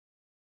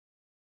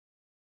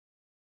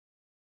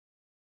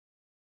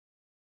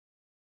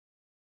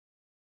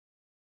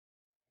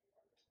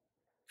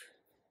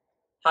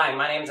Hi,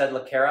 my name is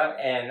Cara,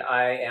 and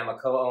I am a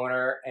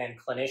co-owner and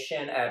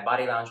clinician at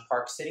Body Lounge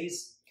Park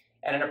Cities.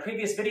 And in a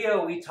previous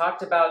video, we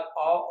talked about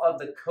all of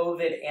the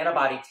COVID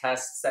antibody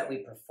tests that we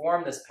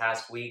performed this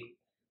past week.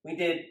 We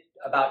did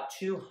about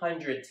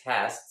 200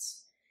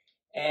 tests,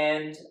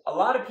 and a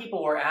lot of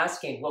people were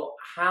asking, well,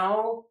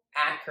 how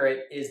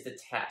accurate is the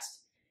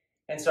test?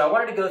 And so I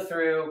wanted to go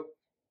through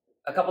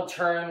a couple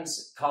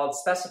terms called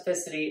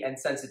specificity and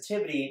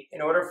sensitivity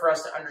in order for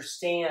us to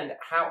understand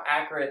how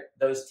accurate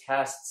those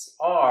tests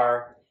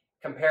are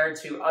compared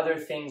to other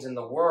things in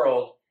the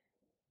world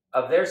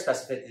of their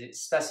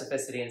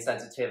specificity and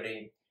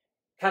sensitivity.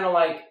 Kind of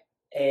like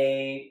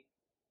a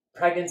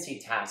pregnancy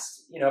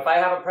test. You know, if I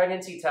have a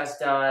pregnancy test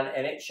done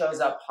and it shows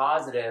up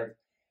positive,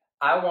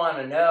 I want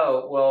to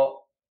know,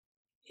 well,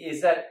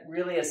 is that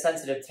really a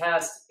sensitive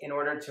test in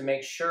order to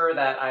make sure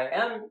that I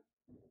am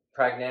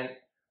pregnant?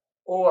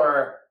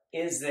 Or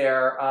is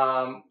there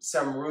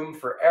some room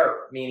for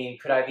error? Meaning,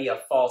 could I be a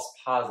false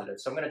positive?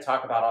 So I'm going to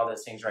talk about all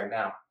those things right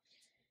now.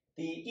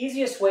 The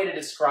easiest way to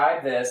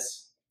describe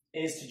this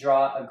is to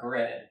draw a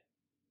grid.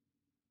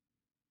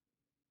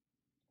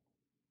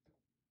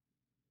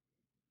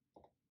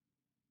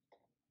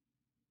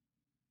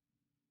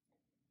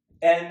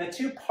 And the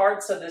two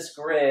parts of this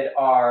grid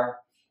are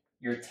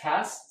your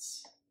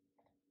tests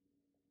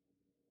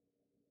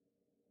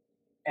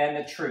and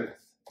the truth.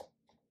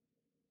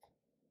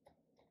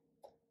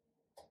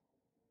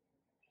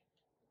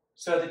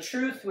 So the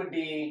truth would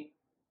be,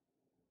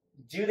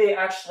 do they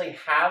actually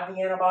have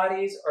the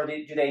antibodies or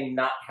do they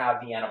not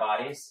have the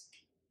antibodies?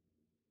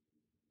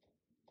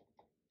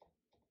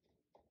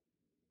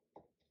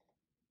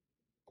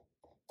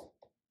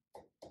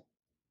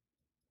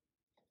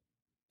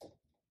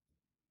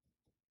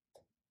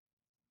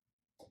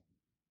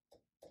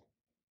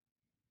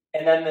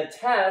 And then the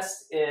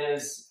test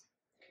is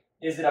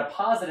it a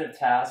positive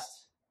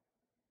test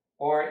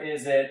or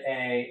is it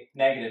a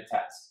negative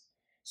test?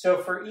 So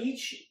for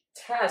each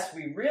test,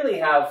 we really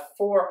have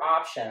four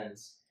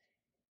options.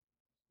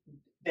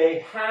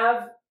 They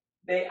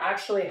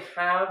actually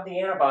have the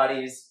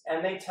antibodies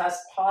and they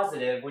test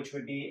positive, which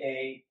would be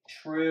a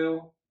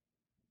true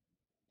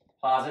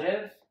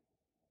positive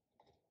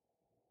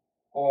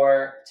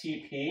or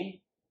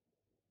TP.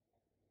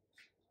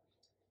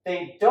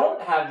 They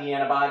don't have the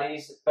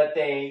antibodies, but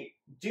they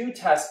do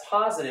test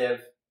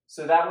positive.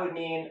 So that would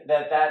mean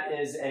that that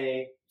is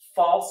a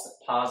false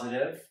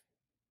positive.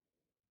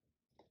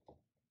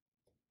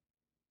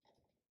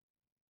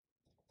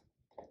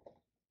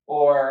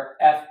 Or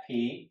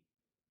FP.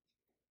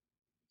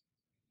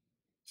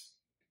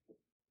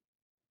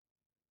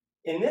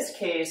 In this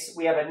case,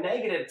 we have a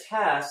negative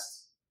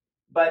test,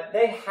 but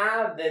they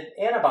have the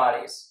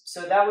antibodies.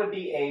 So that would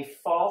be a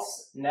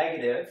false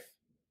negative.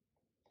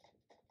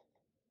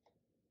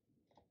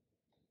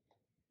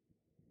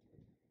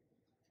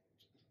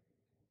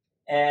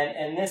 And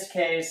in this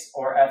case,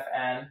 or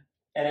FN,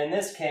 and in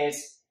this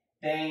case,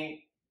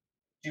 they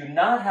do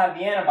not have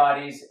the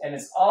antibodies, and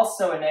it's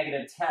also a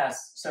negative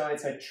test, so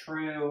it's a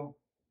true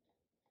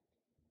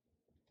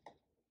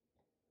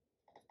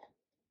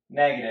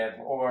negative,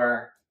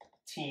 or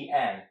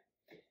TN.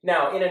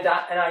 Now, in an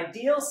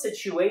ideal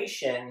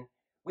situation,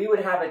 we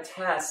would have a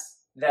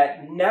test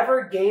that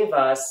never gave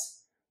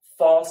us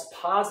false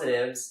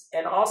positives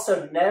and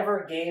also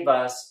never gave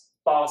us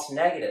false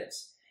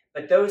negatives.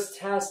 But those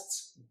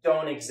tests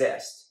don't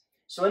exist.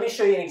 So let me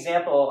show you an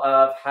example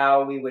of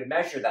how we would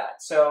measure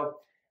that. So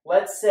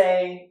let's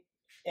say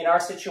in our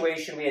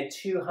situation we had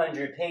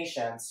 200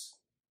 patients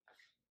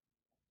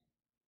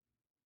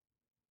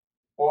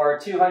or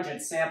 200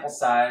 sample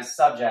size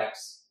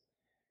subjects.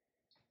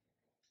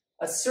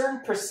 A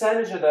certain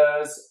percentage of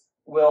those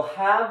will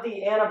have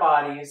the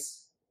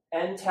antibodies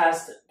and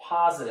test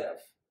positive.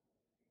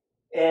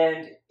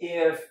 And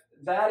if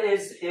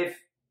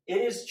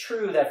it is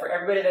true that for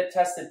everybody that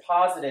tested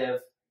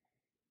positive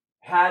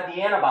had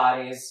the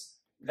antibodies,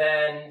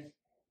 then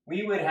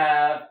we would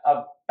have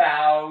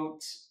about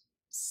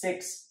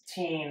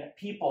 16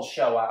 people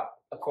show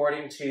up,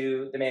 according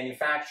to the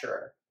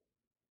manufacturer.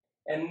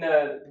 And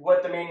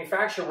what the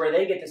manufacturer, where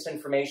they get this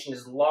information,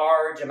 is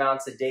large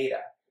amounts of data,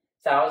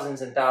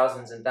 thousands and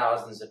thousands and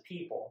thousands of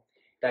people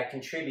that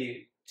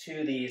contribute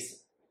to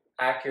these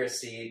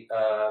accuracy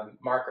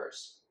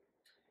markers.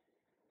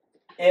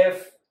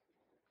 If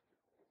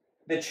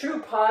the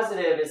true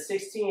positive is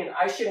 16,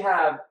 I should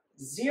have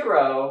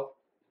 0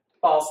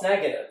 false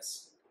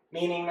negatives,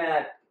 meaning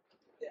that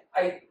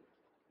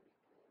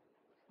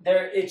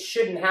it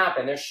shouldn't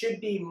happen. There should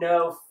be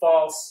no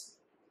false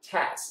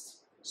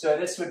test. So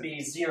this would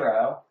be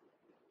 0.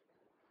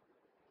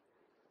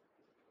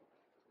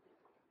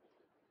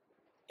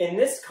 In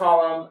this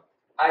column,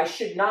 I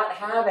should not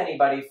have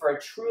anybody for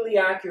a truly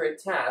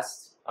accurate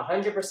test,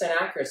 100%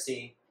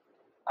 accuracy.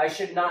 I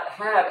should not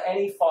have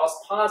any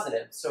false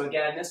positives. So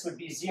again, this would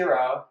be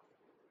 0.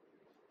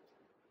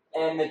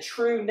 And the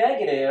true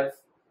negative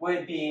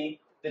would be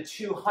the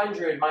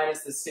 200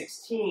 minus the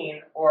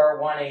 16,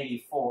 or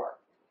 184.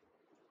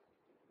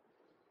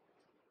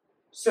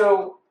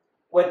 So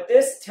what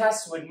this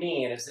test would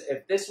mean is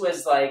if this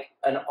was like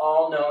an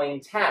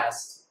all-knowing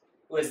test,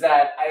 was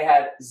that I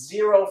had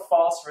 0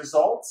 false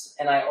results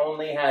and I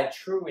only had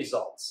true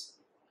results.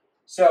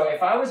 So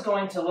if I was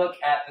going to look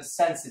at the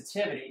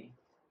sensitivity,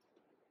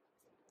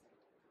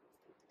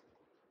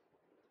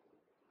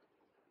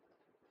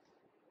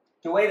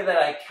 the way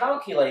that I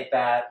calculate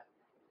that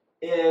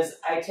is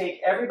I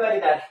take everybody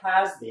that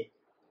has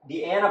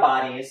the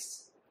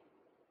antibodies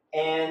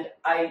and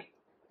I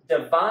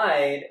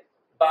divide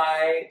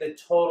by the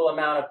total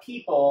amount of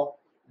people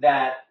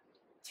that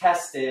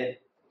tested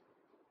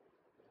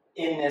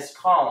in this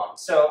column.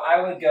 So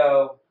I would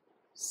go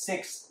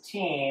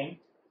 16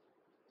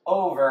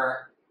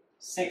 over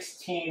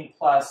 16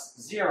 plus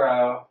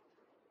 0,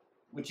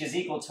 which is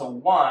equal to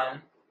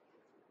 1,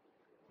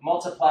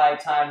 multiplied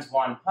times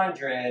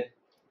 100,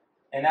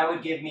 and that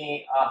would give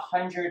me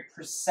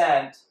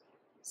 100%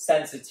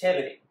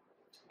 sensitivity.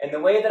 And the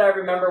way that I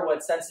remember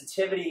what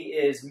sensitivity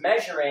is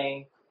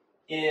measuring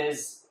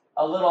is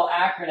a little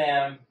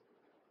acronym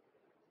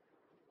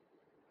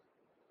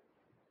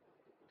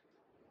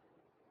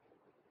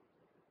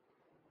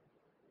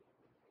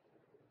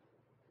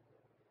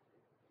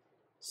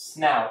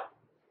SNOUT,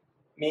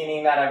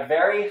 meaning that a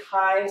very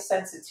high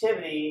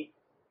sensitivity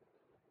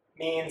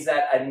means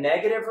that a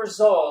negative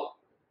result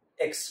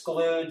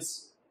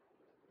excludes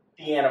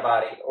the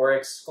antibody or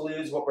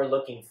excludes what we're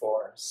looking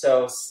for.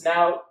 So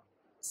SNOUT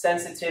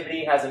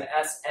sensitivity has an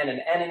S and an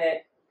N in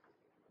it.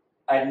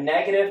 A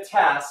negative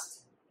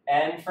test,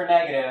 N for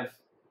negative,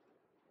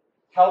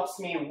 helps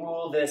me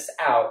rule this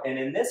out. And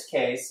in this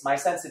case, my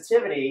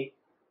sensitivity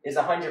is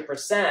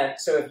 100%.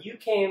 So if you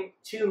came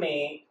to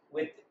me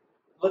with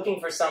looking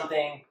for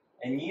something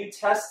and you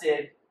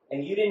tested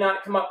and you did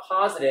not come up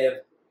positive,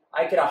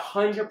 I could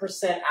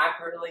 100%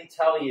 accurately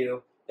tell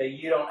you that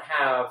you don't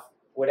have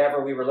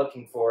whatever we were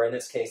looking for, in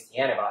this case, the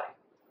antibody.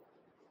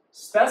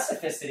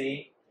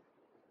 Specificity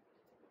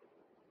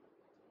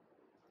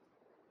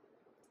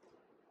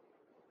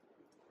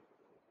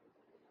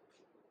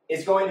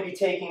is going to be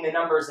taking the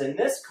numbers in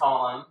this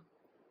column.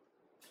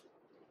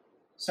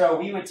 So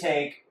we would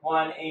take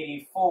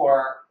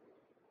 184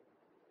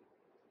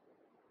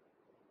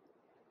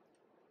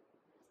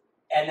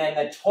 and then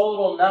the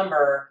total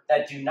number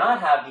that do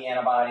not have the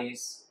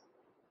antibodies,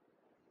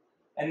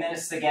 and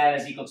this again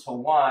is equal to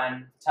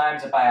 1,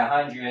 times it by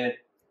 100,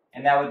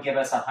 and that would give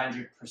us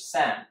 100%.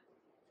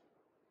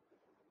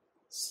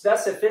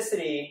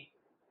 Specificity,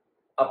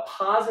 a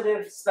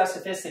positive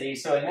specificity,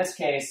 so in this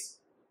case,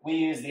 we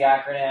use the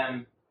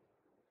acronym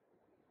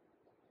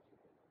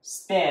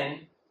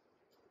SPIN.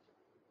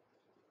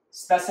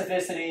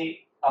 Specificity,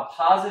 a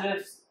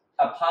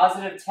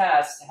positive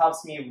test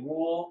helps me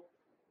rule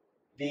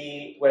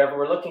the whatever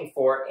we're looking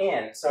for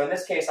in. So in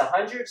this case,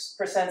 100%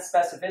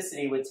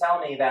 specificity would tell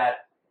me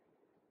that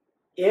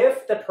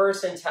if the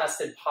person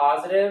tested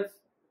positive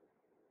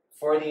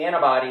for the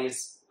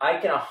antibodies, I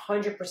can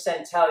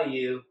 100% tell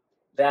you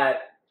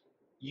that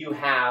you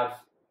have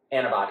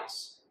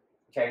antibodies.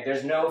 Okay,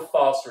 there's no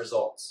false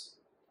results.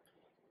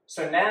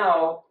 So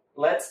now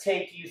let's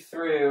take you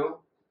through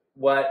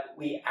what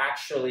we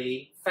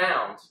actually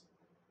found.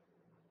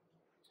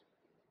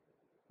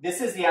 This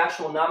is the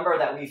actual number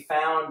that we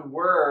found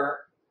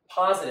were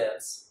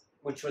positives,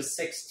 which was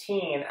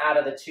 16 out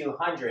of the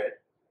 200.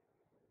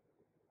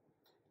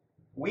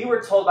 We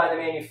were told by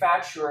the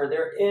manufacturer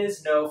there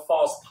is no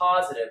false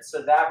positive,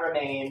 so that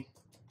remained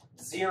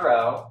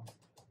 0.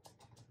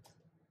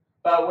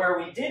 But where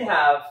we did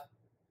have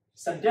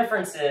some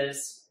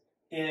differences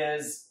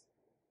is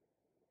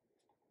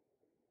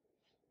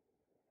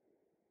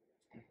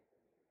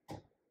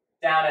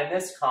down in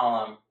this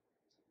column.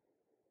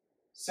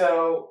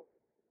 So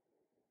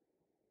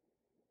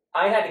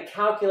I had to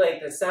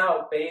calculate this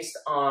out based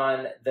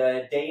on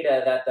the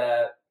data that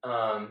the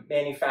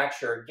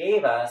manufacturer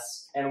gave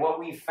us, and what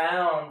we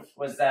found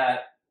was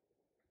that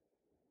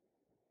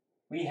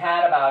we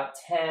had about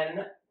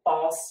 10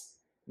 false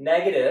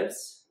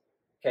negatives.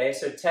 Okay,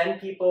 so 10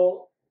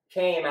 people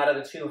came out of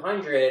the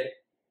 200,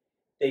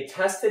 they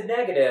tested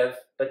negative,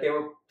 but they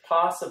were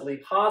possibly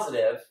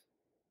positive.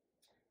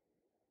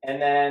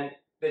 And then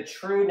the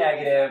true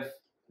negative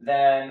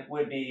then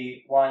would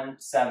be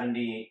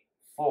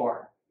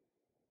 174.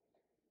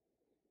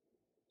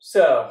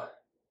 So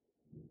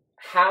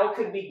how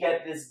could we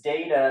get this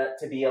data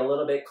to be a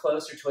little bit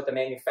closer to what the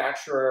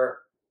manufacturer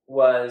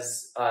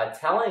was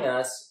telling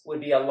us would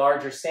be a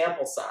larger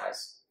sample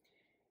size?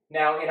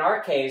 Now, in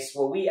our case,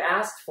 what we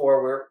asked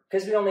for were,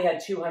 because we only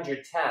had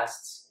 200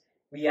 tests,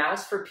 we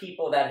asked for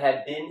people that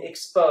had been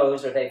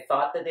exposed, or they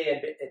thought that they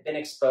had been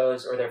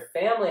exposed, or their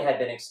family had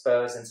been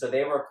exposed, and so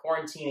they were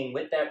quarantining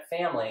with that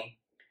family,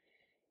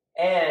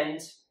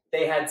 and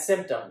they had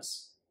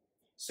symptoms.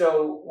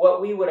 So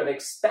what we would have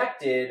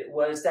expected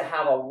was to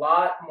have a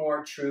lot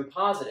more true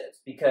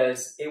positives,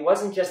 because it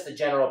wasn't just the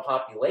general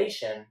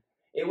population,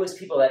 it was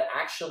people that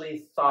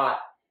actually thought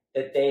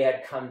that they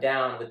had come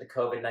down with the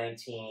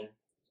COVID-19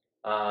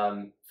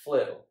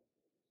 flu.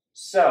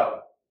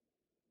 So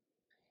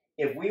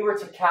if we were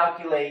to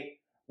calculate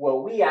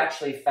what we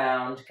actually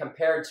found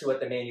compared to what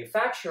the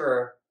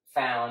manufacturer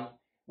found,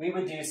 we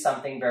would do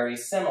something very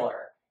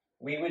similar.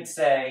 We would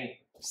say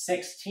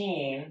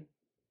 16,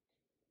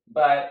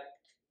 but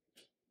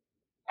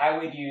I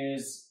would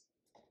use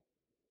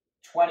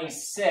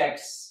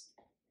 26.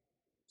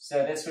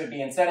 So this would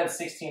be, instead of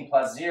 16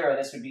 plus 0,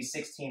 this would be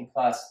 16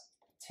 plus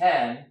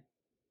 10.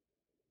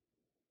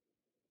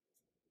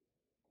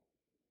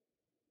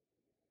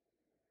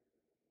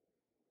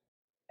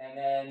 And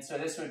then, so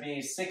this would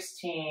be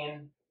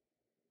 16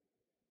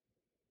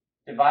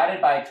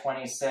 divided by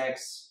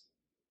 26,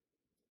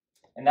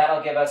 and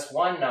that'll give us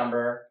one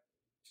number.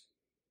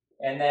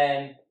 And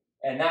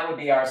that would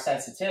be our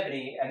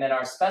sensitivity, and then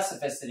our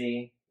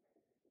specificity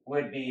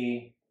would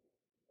be,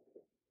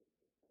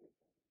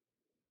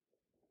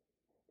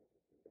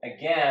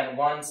 again,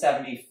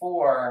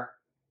 174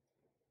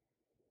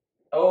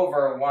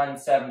 over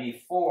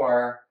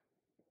 174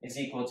 is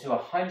equal to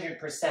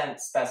 100%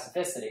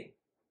 specificity.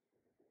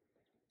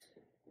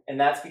 And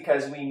that's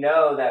because we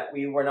know that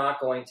we were not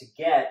going to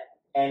get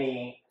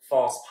any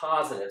false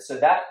positives. So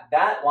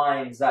that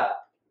lines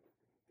up.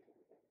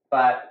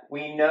 But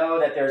we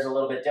know that there's a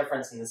little bit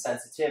difference in the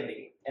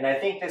sensitivity. And I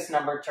think this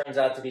number turns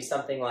out to be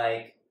something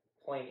like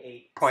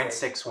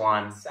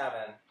 0.61.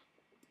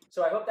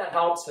 So I hope that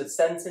helps with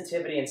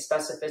sensitivity and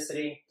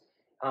specificity.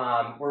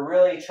 We're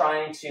really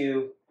trying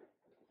to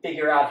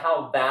figure out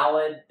how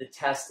valid the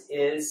test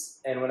is.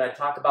 And when I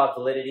talk about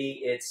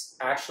validity, it's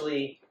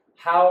actually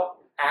how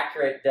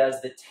accurate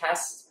does the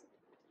test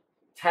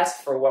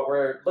for what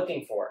we're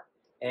looking for.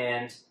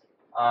 And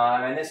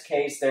in this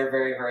case, they're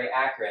very, very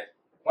accurate.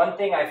 One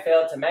thing I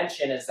failed to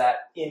mention is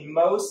that in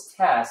most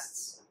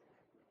tests,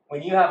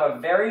 when you have a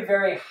very,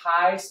 very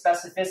high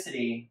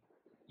specificity,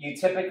 you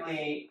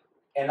typically,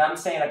 and I'm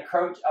saying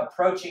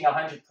approaching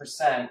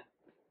 100%,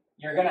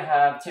 you're going to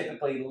have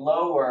typically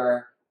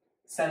lower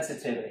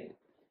sensitivity.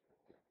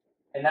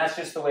 And that's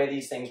just the way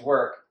these things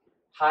work.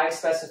 High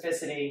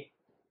specificity,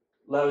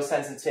 low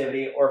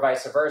sensitivity, or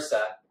vice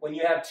versa. When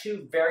you have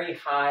two very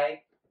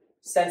high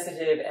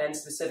sensitive and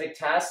specific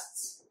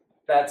tests,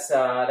 that's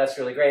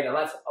really great. And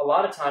that's a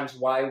lot of times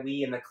why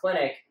we in the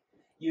clinic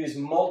use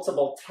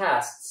multiple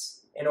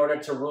tests in order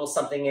to rule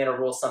something in or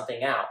rule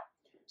something out.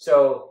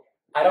 So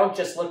I don't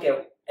just look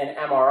at an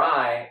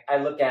MRI, I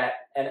look at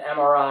an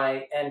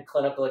MRI and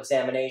clinical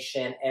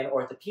examination and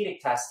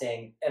orthopedic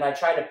testing, and I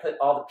try to put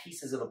all the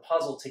pieces of the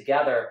puzzle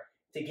together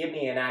to give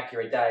me an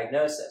accurate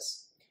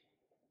diagnosis.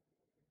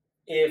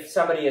 If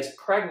somebody is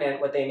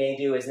pregnant, what they may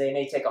do is they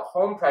may take a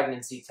home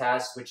pregnancy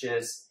test, which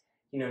is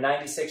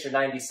 96 or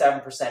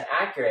 97%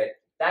 accurate.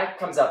 That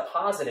comes up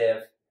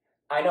positive.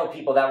 I know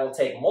people that will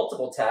take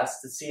multiple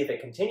tests to see if it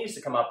continues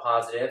to come up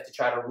positive to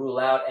try to rule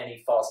out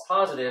any false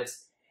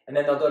positives, and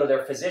then they'll go to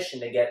their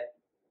physician to get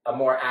a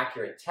more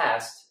accurate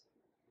test.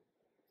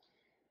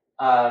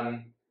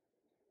 I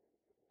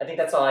think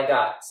that's all I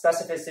got.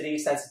 Specificity,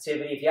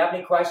 sensitivity. If you have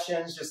any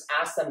questions, just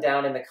ask them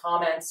down in the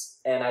comments,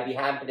 and I'd be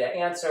happy to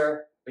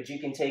answer. But you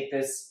can take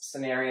this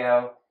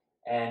scenario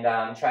and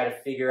try to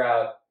figure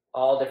out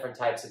all different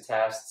types of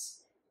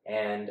tests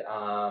and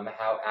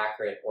how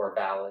accurate or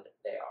valid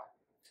they are.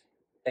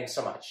 Thanks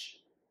so much.